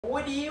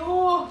Would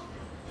you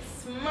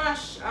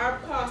smash or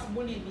pass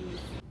bully beef?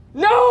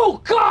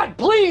 No! God,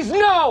 please,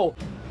 no!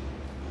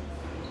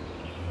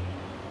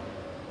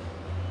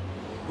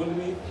 Bully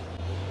beef?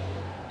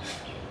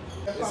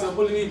 It's a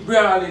bully beef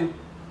brawling.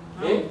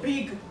 Eh?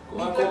 Big.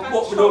 Come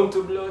put me down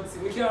to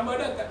blood. We can't buy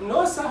that.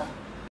 No, sir.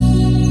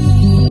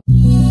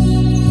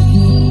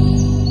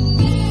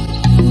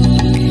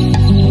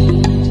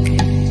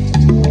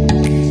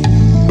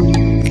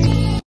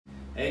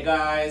 Hey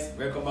guys,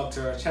 welcome back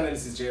to our channel.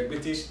 This is Jared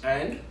British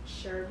and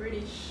Sure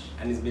British.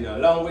 And it's been a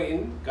long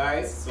waiting,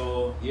 guys.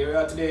 So here we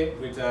are today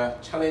with a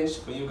challenge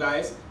for you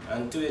guys.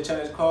 And today's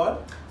challenge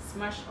called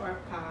Smash or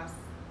Pass.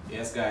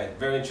 Yes, guys,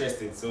 very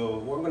interesting. So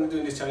what we're gonna do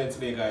in this challenge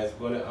today, guys,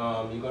 you're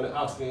gonna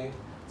ask me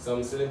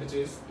some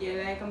celebrities.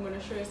 Yeah, like I'm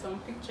gonna show you some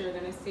picture,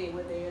 gonna say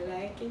whether you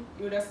like it.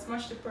 You would have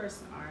smashed the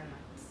person or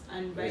not.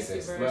 And vice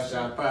versa. Smash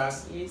or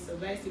pass. Yeah, so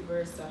vice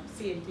versa.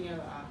 Same thing I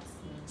will ask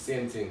me.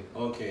 Same thing.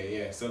 Okay,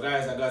 yeah. So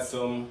guys, I got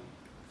some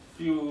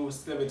few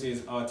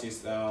celebrities,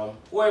 artists,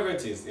 whoever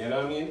it is, you know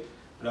what I mean?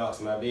 I'd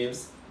ask my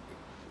babes,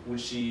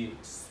 would she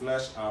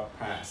smash or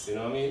pass? You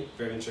know what I mean?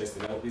 Very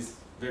interesting. I hope it's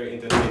very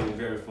entertaining,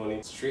 very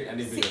funny. Straight at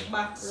the video. Sit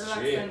back, relax,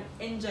 and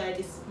enjoy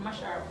this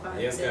smash or pass.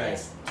 Yes,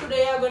 guys.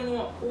 Today you're gonna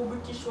know who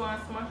British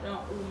wants smash and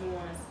who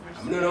wants smash.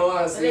 I'm gonna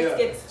know so let's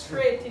get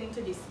straight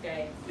into this,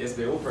 guy. Yes,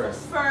 babe. Who first?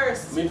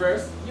 First. Me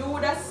first? You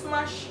would have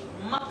smashed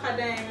Maka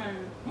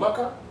Diamond.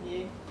 Maka?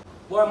 Yeah.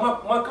 Boy,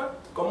 Maka,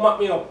 come map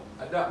me up.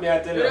 That me I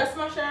tell you. You would have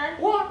smashed her?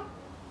 What?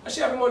 I she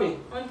have money.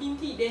 On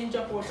teeth then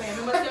drop out for you.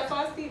 Remember your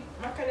first teeth?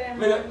 Maka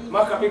Diamond.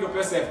 Maka, pick up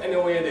yourself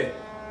anywhere you're there.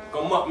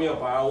 Come map me up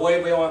or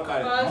whatever you want to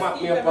call it. First Map me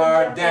teeth up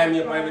or dime me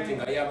up and or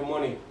everything. I have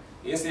money.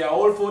 You say a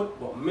whole foot,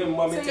 but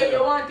remember me so tell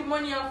you want the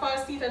money on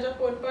first teeth and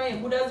drop out for you.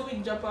 Buddha's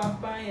wig drop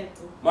off for you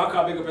too.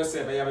 Maka, pick up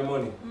yourself. I have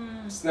money.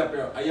 Snap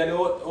your. Are you the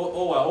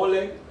whole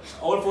leg?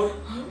 Whole foot?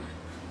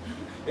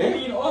 You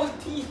mean all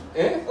teeth?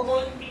 Eh?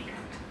 All teeth.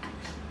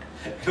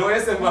 No, you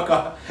say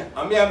Maka.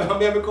 I'm here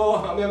to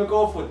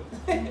go foot.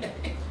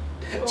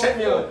 Check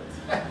me out.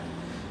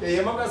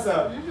 Yeah, Maka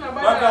sir.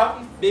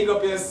 Maka, big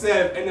up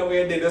yourself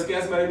anywhere there. Just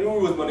can't smell the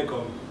rules money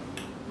come.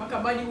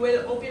 Maka body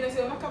well up, you know,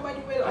 say Maka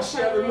body well up. I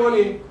share the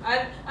money.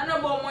 And not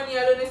about money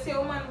alone, say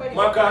woman body.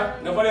 Maka,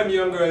 none of them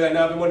young girls and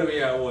have the money where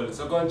you hold.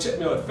 So go and check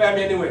me out. Fire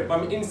me anyway.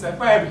 From me inside.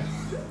 Fire me.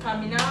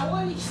 Come in now,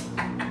 hold it.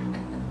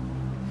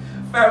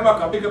 Fire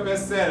Maka, big up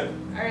yourself.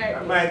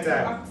 Alright. My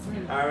time.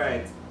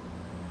 Alright.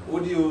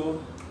 Would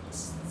you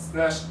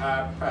smash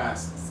or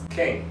pass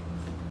King?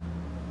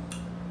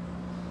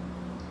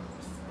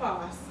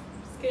 Pass.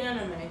 Skin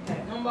on my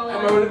type. Number one.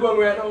 I'm going to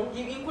go right now.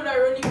 You could have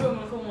run the room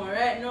and come on.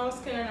 Right now,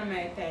 skin on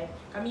my type.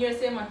 I'm here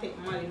saying I take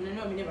Mali.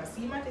 No, I never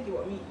see him take it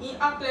with me. He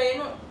act like, you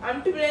know,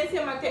 and people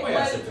say I take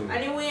Mali.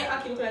 And the way I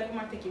act like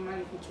I take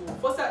Mali for true.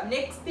 First,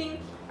 next thing,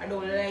 I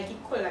don't like the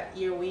color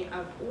ear way.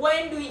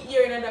 When do you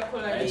hear another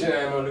color?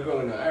 I'm on the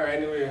go now. Alright,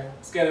 anyway.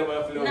 Skin on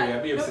my floor.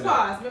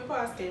 Me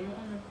pass, Ken.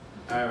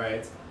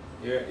 Alright.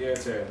 Your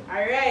turn.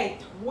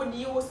 Alright. Would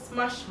you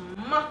smash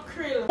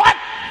mackerel? What?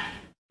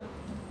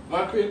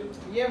 Mackerel?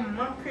 Yeah,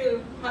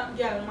 mackerel. Hot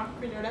girl,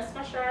 mackerel. You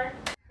smash her?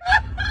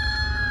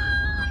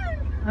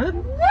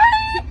 You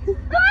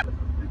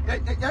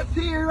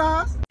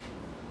serious?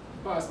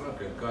 Pass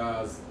mackerel,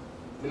 cause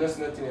I don't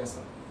see nothing else.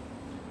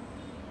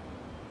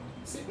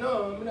 See,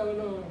 no, I don't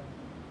know.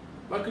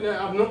 Mackerel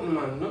have nothing,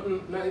 man.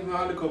 Nothing, not even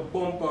a little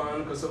bumper or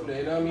little something,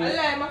 you know what I mean? I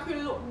like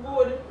mackerel look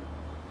good.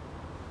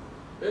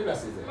 What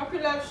glasses is it?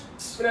 Mackerel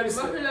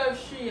have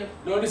shape.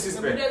 No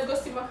disrespect. But just go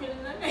see mackerel in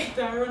the night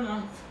and run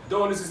off.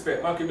 Don't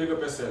disrespect. Mackerel, big up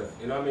yourself.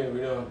 You know what I mean?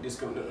 We don't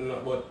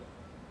discriminate, but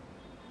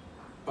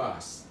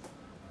pass.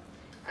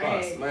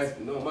 Pass.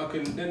 Right. No,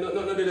 mackerel,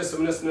 no, there's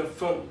some less in the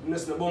front,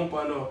 less in the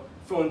bumper, no.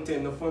 Front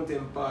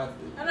end part.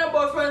 I know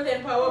about front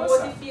end part, what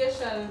about the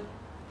facial?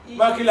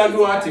 Mackerel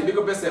do a thing, big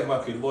up yourself,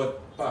 mackerel,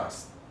 but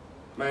pass.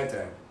 My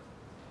time.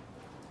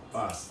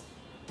 Pass.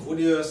 Would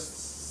you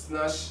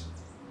snatch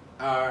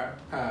or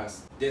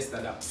pass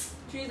Dexter that?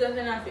 Trees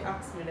doesn't have to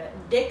ask me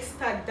that.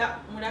 Dexter that,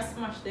 would I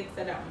smash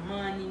Dexter that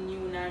morning,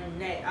 noon and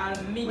night,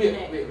 or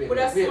midnight? Wait.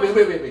 Where's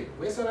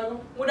that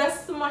go? Would I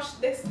smash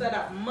Dexter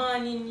that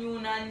morning,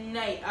 noon and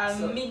night,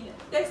 or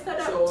midnight? Dexter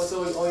that.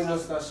 So you not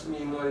smash me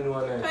morning,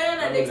 noon and night? I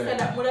know Dexter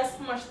that, would I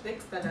smash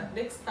Dexter that?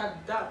 Dexter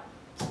that.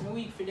 I'm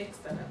weak for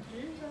Dexter that.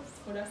 Jesus,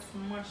 would I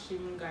smash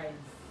him, guys?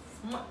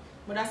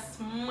 Would I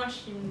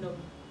smash him down?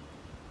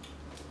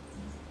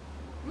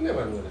 I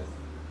never know that.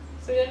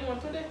 So you know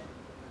today?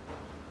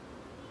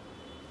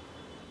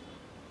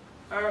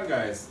 Alright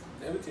guys,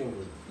 everything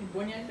good. You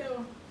born your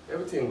tail.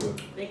 Everything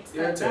good.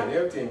 Your turn,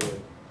 everything good.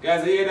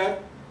 Guys, you hear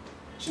that?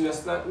 She not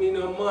snap me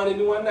no morning,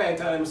 no one night,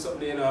 and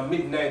something, you know,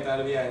 midnight,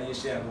 and we are here,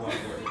 she and go on.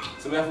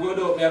 So I have to go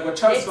down, I have to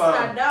transfer.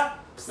 I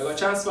go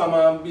transform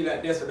and be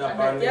like this with that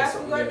band and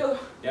something.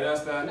 You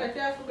understand? That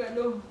you have to go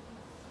do.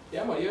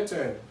 Yeah man, your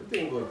turn.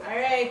 Everything good.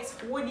 Alright,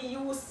 would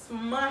you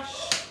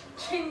smash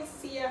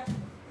Chinsia?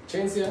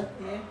 Chinsia?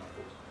 Yeah.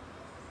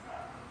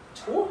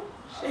 Who?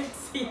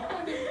 Chinsia.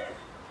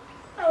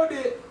 How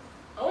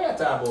you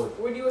talk about?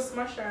 Would you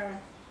smash her?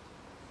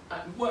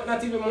 But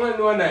not even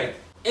one night.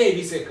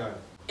 Every second.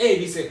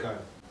 Every second.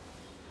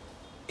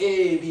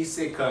 Every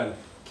second.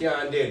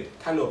 Can't dead.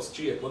 Turn up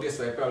straight. But guess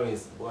my problem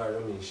is, boy,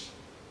 Ramesh.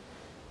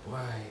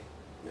 Why?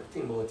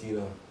 Think about you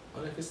know.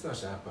 What if it's not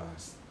sharp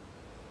pass?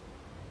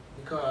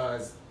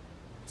 Because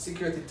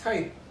security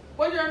tight.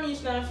 What do you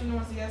mean now if you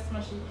know see a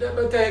smash it?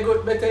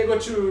 Better you go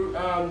through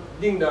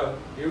Ding Dong,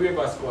 the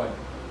Raver squad.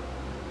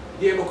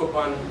 They book up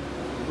on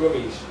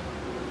Ramesh.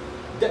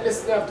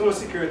 That's have too much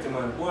security,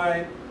 man.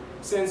 Why?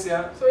 Sense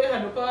ya? So you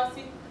had to pass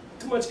it?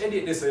 Too much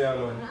edit this year,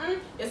 man.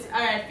 Yes,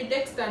 alright, for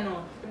Dexter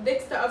now. If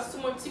Dexter have so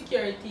much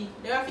security,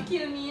 they have to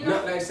kill me, you know?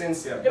 Not like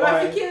sense ya. They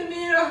have to kill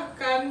me, you know?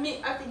 Because me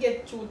have to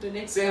get through to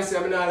Dexter. Sense ya,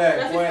 I'm not like.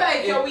 You have to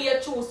fight your way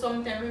through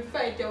sometimes. You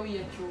fight your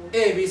way through.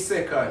 Every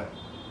second.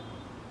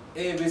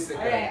 Every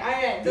second.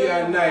 Alright. Day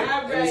and night,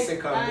 every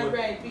second.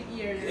 Alright, we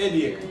hear you.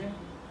 Headache.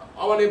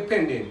 I want it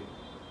pending.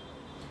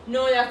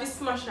 No, you have to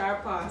smash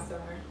our pass,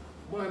 or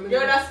Boy, you're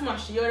that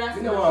smash, you're that I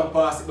smash. don't want to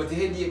pass it, but the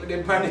headache with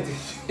them panic.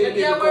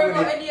 Yeah,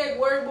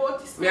 worry about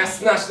this. Me I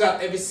snatch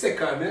that every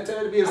second. I tell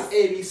you the bills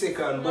every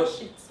second. But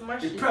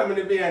Smash the it.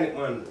 problem behind it,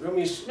 man.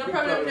 Ramesh. No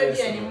problem behind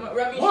it.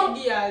 Ramesh,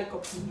 you deal like a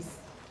please.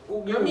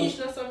 Ramesh,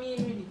 not so mean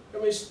with it.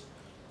 Ramesh,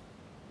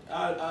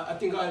 I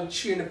think I'll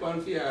train upon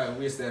for your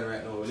waistline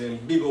right now. Then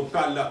big old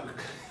padlock.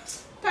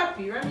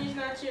 Papi, Ramesh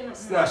not train up.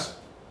 Snatch.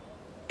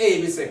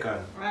 Every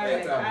second.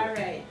 Alright.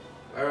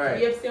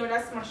 You have to say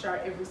that smash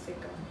her every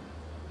second.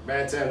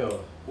 Right now,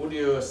 would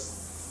you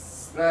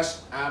snatch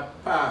a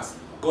pass?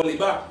 Gully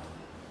back.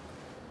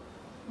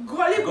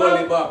 Gully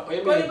back. What you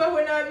mean? Gully back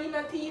when I mean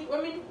a teeth.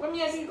 When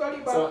me I mean gully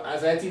back. So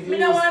as I teeth me use.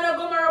 don't wanna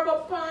go rub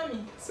up on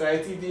me. So I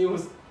teeth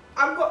use.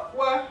 I got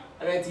what?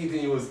 And I teeth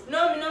use.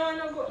 No, me don't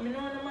wanna go. Me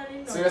don't wanna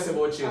man. So that's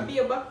about chin. I be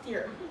a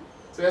bacteria.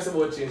 So that's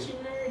about chin.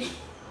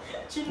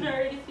 Chin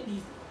nerdy for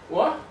this.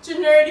 What? Chin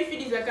nerdy for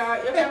this.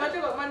 Like you ever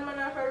take up man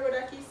off a road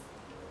a kiss?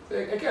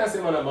 I can't say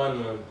man a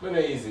man. It's not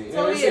easy.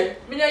 So yeah,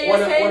 me know you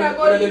say in a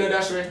gully. gully.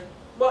 Dash way.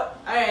 But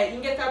alright,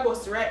 you get a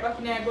bus right back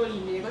in a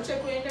gully. You go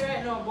check where you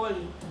right now,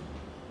 gully.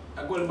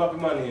 A gully back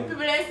man name.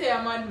 People like say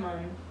a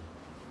madman.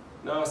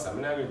 No sir,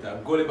 I'm not agree with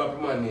that. Gully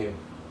back man name.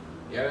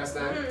 You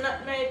understand?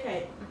 Not my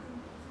type.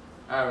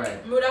 Alright.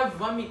 I would have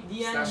vomit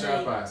the and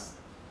Snatch or pass?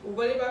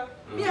 Gully back.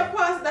 Me a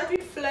pass that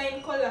with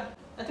flying colour.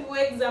 That we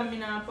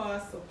examine and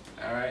pass up.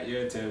 Alright,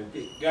 your turn.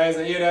 Guys,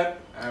 you hear that?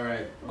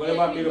 Alright. Gully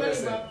back, big up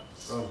yourself.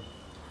 Come.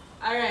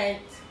 Alright.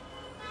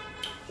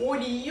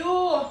 Would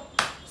you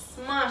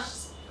smash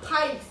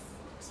Spice?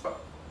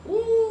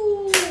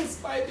 Ooh,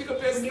 Spice, pick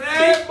up your Big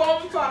snap.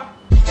 bumper.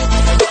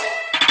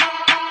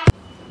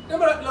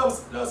 Nobody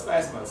loves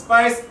Spice, man.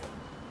 Spice,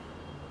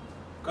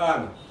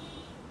 come.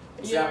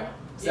 See a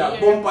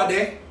bumper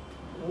there?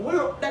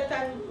 Blow that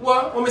and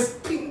What? Want me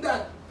spin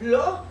that?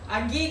 blow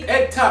a gig.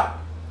 Head top.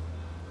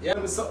 Yeah,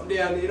 me something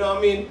there, you know what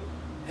I mean?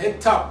 Head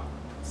top.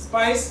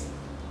 Spice,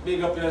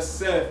 big up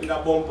yourself with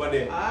a bumper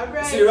there.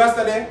 Alright. See the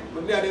Rasta there?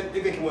 But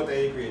they take him out of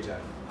the equation.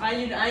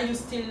 And you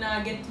still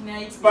not getting the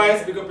equation?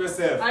 Spice, big up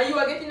yourself. Are you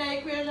getting the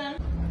equation?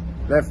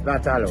 Left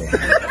that alone.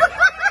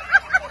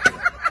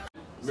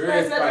 Me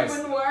rate Not Spice.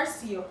 even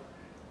worse you.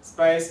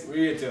 Spice,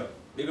 we rate you.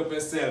 Big up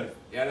yourself.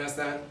 You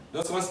understand?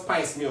 Just want to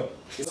spice me up.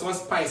 Just want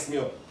to spice me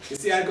up. You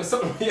see, I got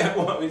something here I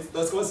want me.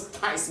 Just want to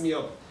spice me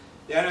up.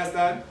 You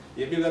understand?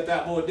 You big up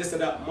that about this or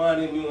that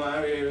morning you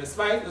want to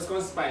spice. Just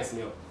want to spice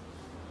me up.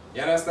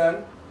 You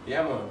understand?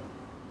 Yeah, man.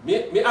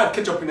 Me add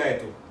ketchup in it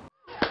too.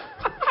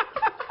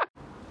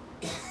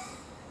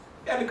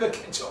 Yeah, look at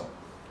ketchup.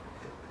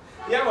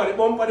 Yeah, man. The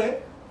bumper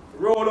there.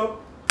 Roll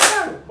up.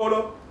 Bang. Roll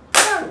up.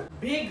 Bang.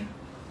 Big.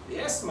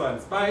 Yes, man.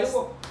 Spice.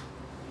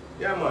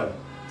 Yeah, man.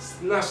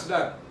 Snatch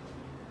that.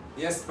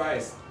 Yes,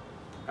 Spice.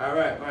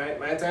 Alright,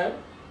 my time.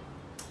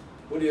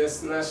 Would you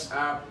snatch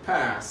a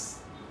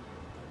pass?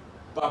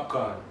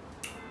 Popcorn.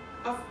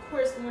 Of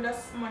course, me would have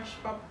smash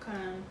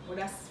popcorn. Would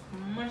have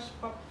smash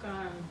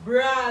popcorn.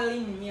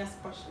 Brawling, me a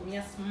smash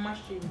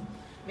him.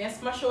 Me a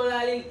smash all the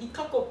little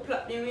cock up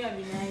plot them we have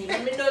in here.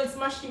 When me done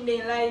smash him,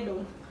 they lie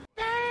down.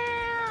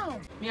 Damn!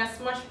 Me a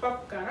smash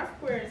popcorn, of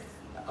course.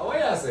 What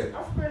you say?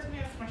 Of course, me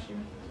a smash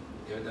him.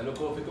 You better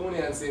look out for Tony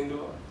and sing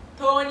though.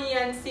 Tony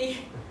and see.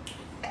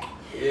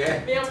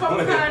 Yeah. Me a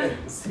popcorn.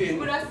 Sing.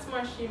 Would have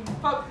smash him.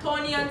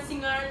 Tony and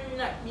sing or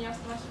not, me a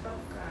smash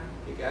popcorn.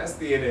 You can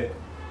stay there.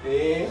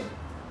 Eh?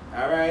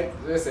 Alright,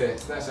 let's say,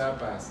 snatch and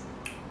pass.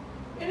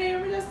 You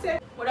know, me just say,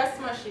 would have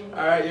smash him.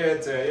 Alright, your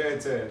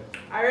turn.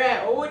 Alright,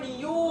 how would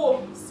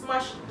you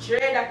smash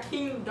Jada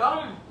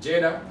Kingdom?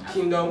 Jada,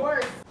 Kingdom. Of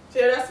course. So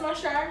you would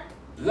smash her?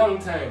 Long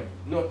time.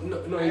 No,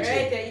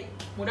 Alright,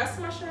 would have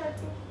smash her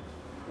too?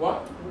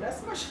 What? Would have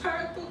smash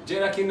her too?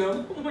 Jada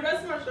Kingdom? Would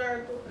have smash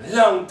her too?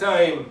 Long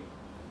time.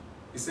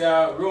 You say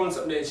I round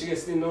something there, she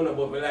gets still known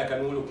about me like a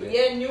new look like.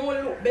 Yeah, new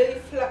look, belly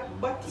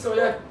flat, body. So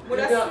yeah, would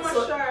have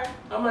smash her?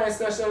 How am I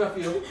snatching off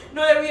you?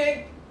 No, we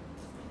ain't.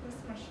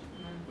 Smash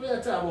What are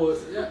you talking about?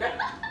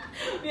 Yeah.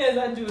 Yes,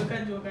 I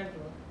joke.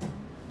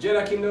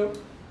 Jada Kingdom?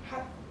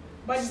 Hot.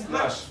 Body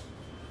Smash.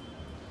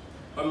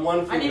 hot. On one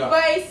And finger.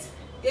 advice,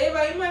 you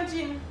ever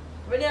imagine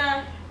when you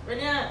When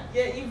you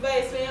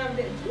advice when you have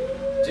the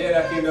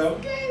Jada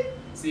Kingdom.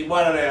 See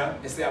banana there?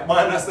 You see a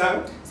banana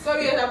song?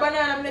 Sorry, a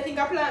banana, I think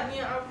I plant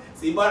me.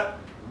 See banana?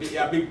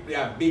 Yeah,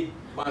 big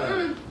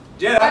banana.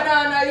 Jada?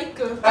 Banana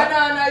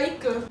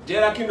little.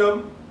 Jada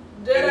Kingdom?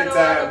 Jada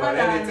Anytime, man,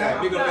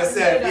 anytime. Big up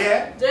yourself,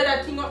 yeah?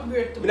 Jada thing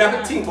upgrade to We have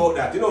to think about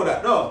that, you know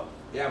that, no?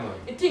 Yeah, man.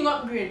 The thing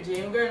upgrade,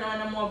 Jay. Girl,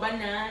 now more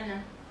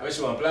banana. I wish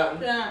you want plant?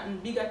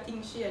 Plant, bigger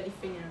thing, she are the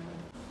finger.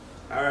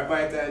 Alright,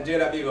 my time.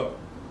 Jada, big up.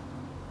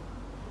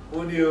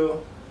 Would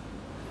you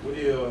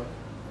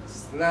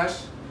snatch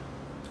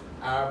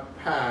or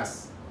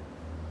pass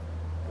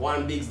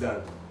one big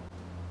done?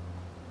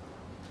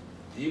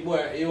 You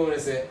want to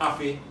say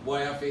Affy, boy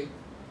Affy?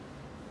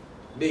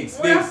 Bigs.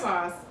 Would I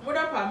pass? I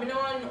don't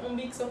want no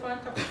big up on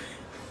top.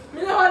 I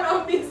don't want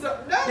no big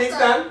up. Big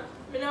done?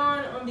 I don't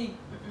want no big.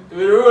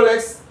 With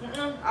Rolex?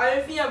 I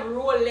if you have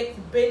Rolex,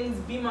 Benz,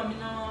 Beamer, I don't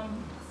want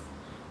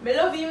big.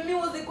 I love your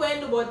music when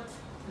you do, but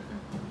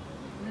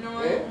I don't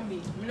want no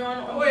big. I don't want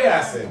no big. What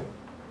you say?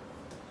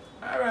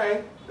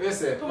 Alright, what you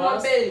say? To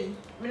my belly.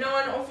 I don't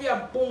want to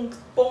feel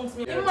bunks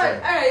me.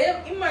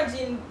 Alright,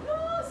 imagine.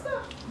 No,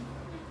 sir.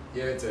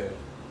 Your turn.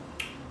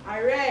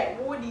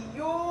 Alright, Woody,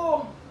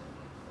 yo.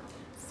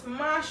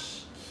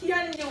 Smash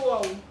candy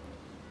wow.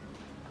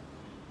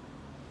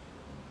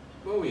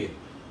 Go wait.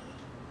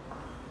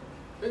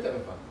 Wait a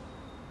minute.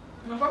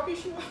 No papi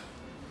sure.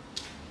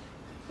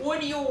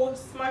 Would you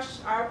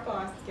smash our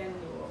past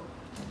candy wow?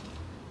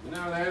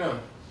 No, I know.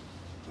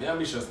 I'm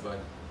ambitious, man.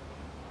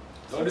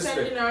 No Sometimes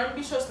disrespect. you know,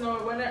 ambitious now.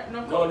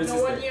 No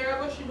disrespect. 1 year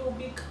ago she do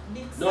big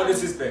No song.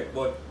 disrespect,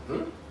 but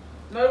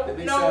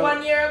No,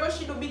 1 year ago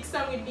she do big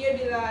song with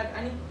Baby Lad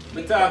and it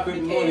me talk with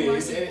money.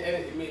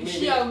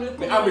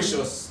 Me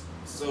ambitious.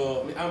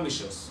 So me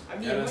ambitious. I You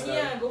mean,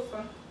 understand? go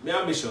for. Me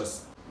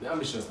ambitious. Me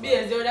ambitious. Man.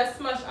 Yes, you would have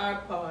smash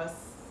our pass.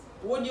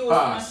 Would you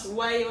Pass. smash?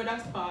 Why you would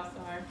have pass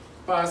her?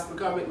 Pass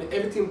because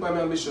everything by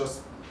me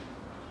ambitious.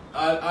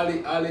 All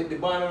the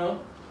banana,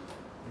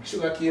 the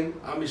sugar cane,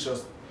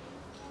 ambitious.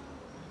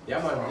 Yeah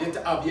man, you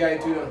have yeah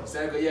it you know.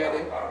 So I go yeah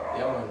there.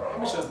 Yeah man,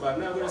 ambitious but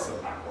now go so.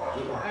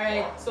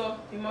 Alright, so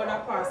you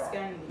mother pass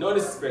candy. No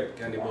disrespect,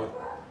 candy, but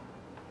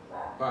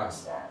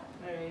pass.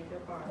 Alright, you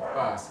pass.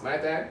 Pass. My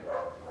time.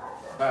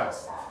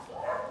 Pass.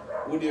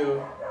 Would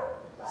you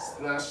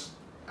snatch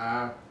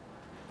a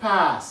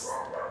pass?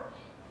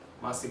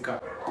 Massacre.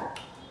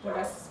 Would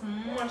have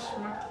smash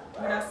massacre.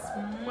 Would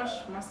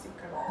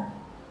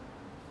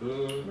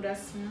have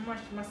smash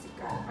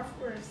massacre. Of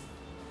course.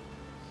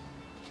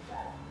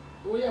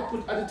 Oh yeah,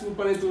 put attitude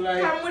on it to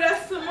like. I would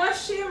have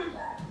smash him.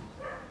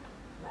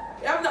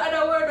 You have the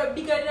other word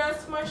bigger than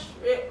smash.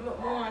 I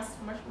want to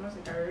smash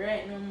massacre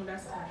right now. Would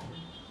have smash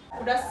him.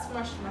 Would have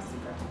smash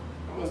massacre.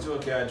 I must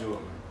joke here, Joe.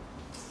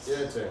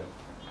 Your turn.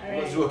 I must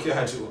Alright. joke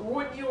here, Joe.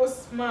 Would you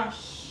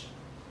smash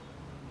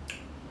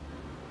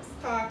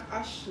Stark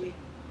Ashley?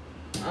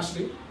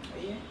 Ashley,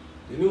 Yeah.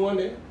 the new one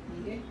there?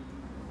 Yeah.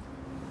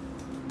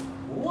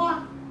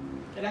 What?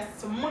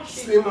 That's smash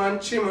it. Slim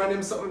and Chim and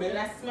them something there?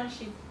 Let's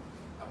smash it.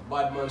 A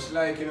bad man, she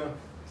like, you know.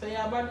 So you're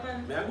a bad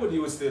man? Me a good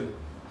you still.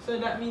 So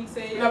that means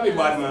say Not be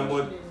bad man,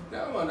 smash but it.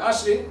 no man,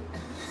 Ashley.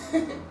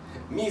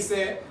 Me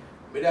say,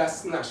 me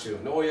just snatch you.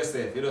 Know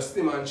yourself. You just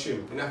slim and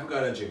Chim. You not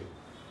forget the gym.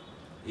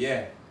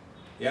 Yeah.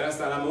 You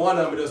understand? I'm one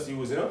hand me just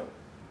use, you know?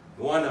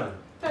 One hand.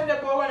 Tell me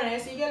about one and you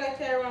see you get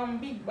like around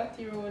big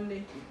battery around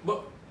there.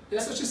 But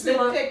that's what she They slim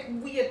and take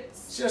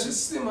weights. she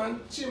slim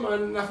and Chim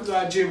and not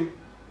forget the gym.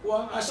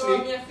 What, So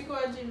Ashley? me have to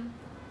go to gym.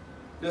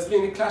 Just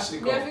being the clash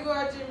the Me have cup. to go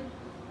to gym.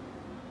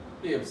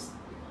 Babes,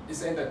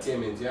 it's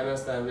entertainment. You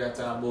understand? We are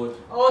talking about.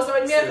 Oh, so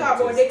when me talk about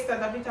celebrities. Dexter,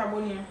 that bit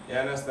about you. You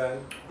understand?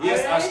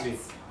 Yes, Alright. Ashley.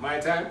 My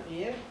time?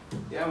 Yeah.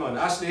 Yeah, man.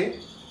 Ashley.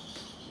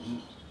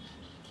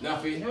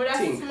 Nafi. You would have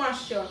Think.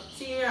 smashed up.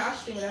 See me and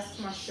Ashley would have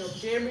smashed up.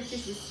 Jerry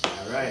British is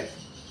Alright.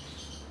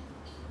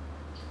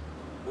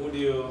 Would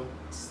you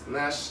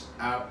snatch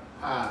a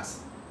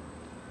pass?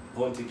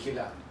 Bounty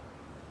killer.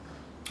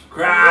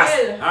 Crass!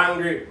 Well,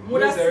 Hungry.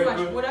 would have Miserable.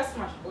 smashed. Would have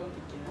smashed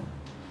Bounty Killer.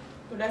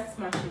 Would have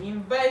smashed him.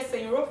 In vice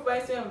and rough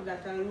vice you have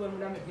that alone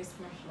would have made me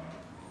smash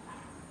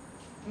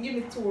him. Give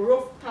me two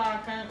rough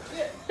talk and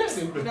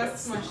Simple. would have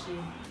smashed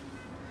him.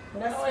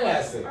 Would have Oh,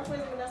 yeah, smashed. sir. Of course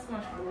would have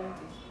smashed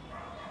Bounty.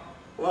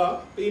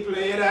 Well, people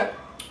hear that?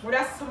 Would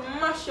have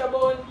smashed your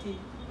Bounty.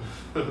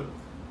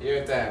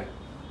 Your time.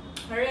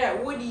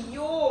 Alright, Woody,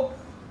 you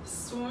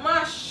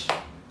smash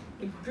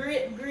the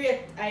great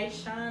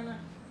Aishana.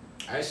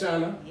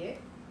 Aishana. Yeah.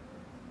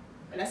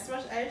 Let's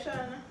smash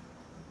Aishana.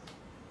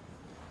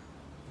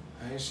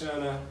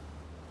 Aishana.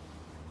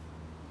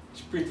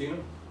 She's pretty, you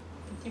know?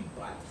 Pretty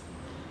bad.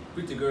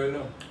 Pretty girl,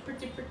 no?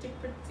 Pretty.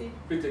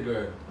 Pretty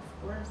girl.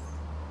 Of course.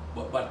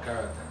 But bad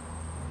character.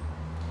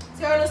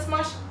 So you want to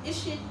smash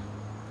is she?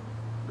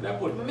 But I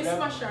put. Let me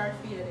smash her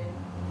for you then.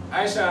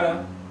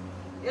 Aishana.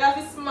 You have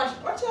to smash.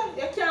 Watch out.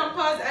 You can't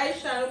pass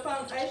Aishana. You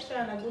pass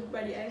Aishana. Good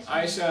body Aishana.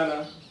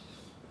 Aishana.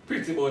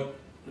 Pretty, but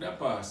that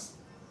pass.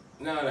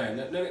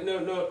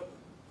 No.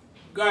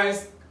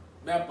 Guys,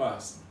 that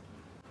pass.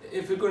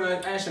 If you're going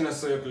to Aishana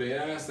circle, you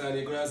understand?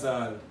 You're going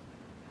to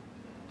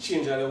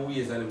change all the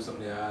ways and them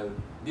something all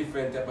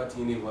different type of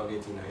thing you never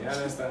get in. You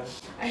understand?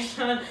 I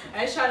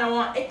tryna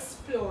want to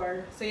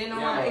explore. So you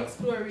know want to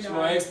explore with her.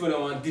 I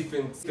explore one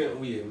different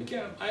way.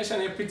 I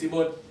tryna pretty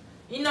but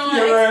you know want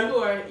to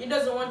explore. He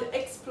doesn't want to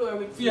explore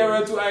with you.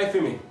 Fear too high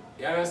for me.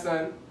 You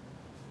understand?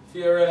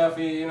 Fear of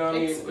you know what I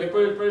mean? We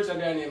put a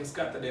guy named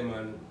Scott to them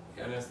man.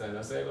 You understand?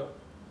 That's how you go?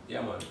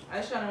 Yeah man. I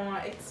tryna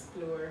want to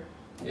explore.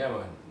 Yeah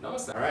man. No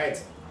sir.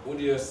 Alright. Would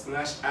you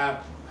snatch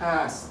up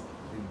pass?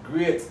 The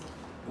great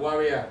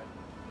warrior.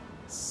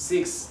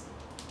 6.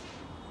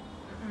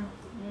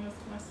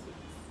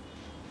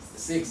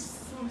 6.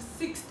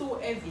 6 too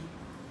heavy.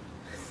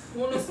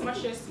 Mono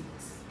smash your 6.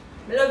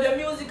 I love your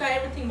music and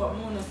everything, but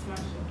mono smash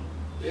it.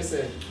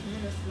 Listen.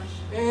 Mono smash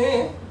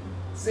it.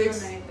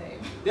 6.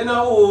 Then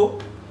who?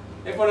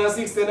 If on a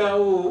 6, then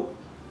who?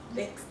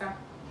 Dexter.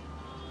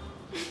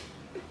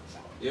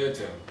 Your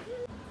turn.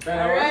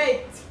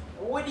 Alright.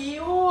 Would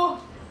you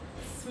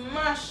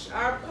smash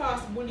or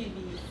pass Bully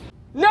B?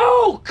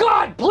 No!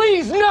 God,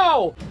 please,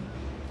 no!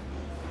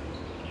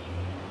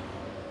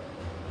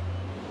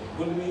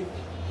 Bully B?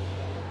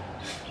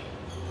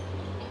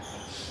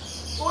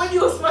 Would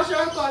you smash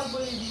or pass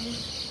Bully B?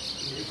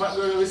 If fat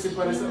girl will sit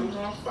on the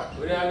something?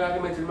 Would you have an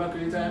argument with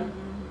Macri time?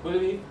 Bully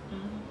B?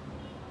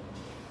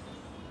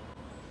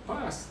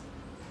 Pass.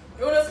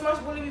 You want to smash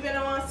Bully B when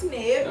I want to see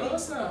it? No,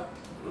 sir.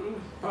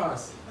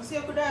 Pass. So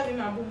you could have him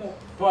and boom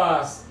up.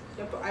 Pass.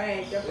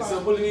 Alright, you pass. It's a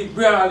Bully B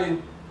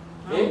brawling.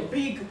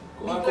 Big.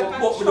 Go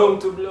pop me down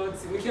to blood.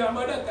 We can't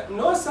buy that.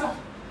 No, sir.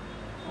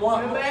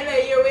 Remember in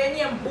the year when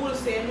you're bull,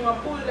 so you know a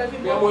bull that you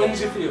pop. I'm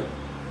energy for you.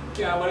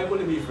 Can't buy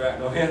Bully B right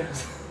now.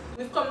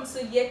 We've come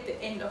to yet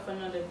the end of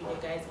another video,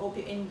 guys. Hope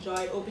you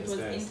enjoyed. Hope it was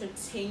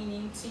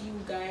entertaining to you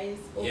guys.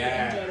 Hope you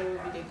enjoyed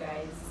our video,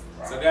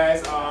 guys. So guys,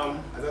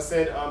 as I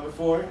said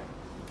before,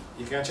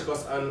 you can check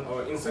us on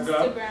our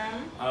Instagram.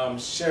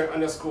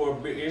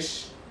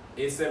 Share_British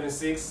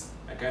 876.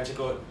 I can check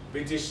out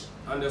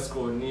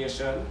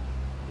British_Nation.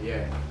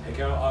 Yeah, I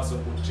can also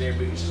put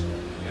JBritish.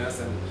 You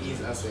understand?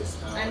 Easy access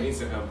on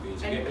Instagram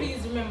page. And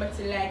please remember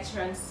to like,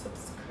 share, and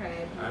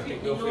subscribe. And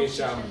click the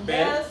notification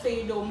bell so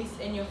you don't miss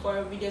any of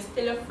our videos.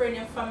 Tell a friend,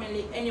 your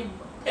family,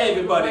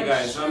 everybody,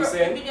 guys. I'm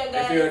saying,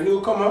 if you're a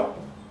newcomer,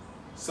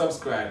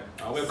 subscribe.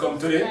 And welcome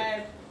to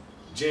the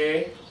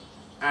J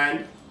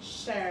and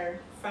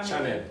Share family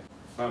channel.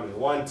 Family.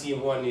 One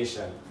team, one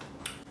nation.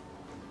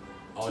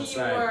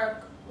 Outside.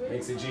 Teamwork.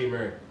 Makes a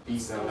dreamer.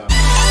 Peace and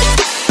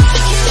love.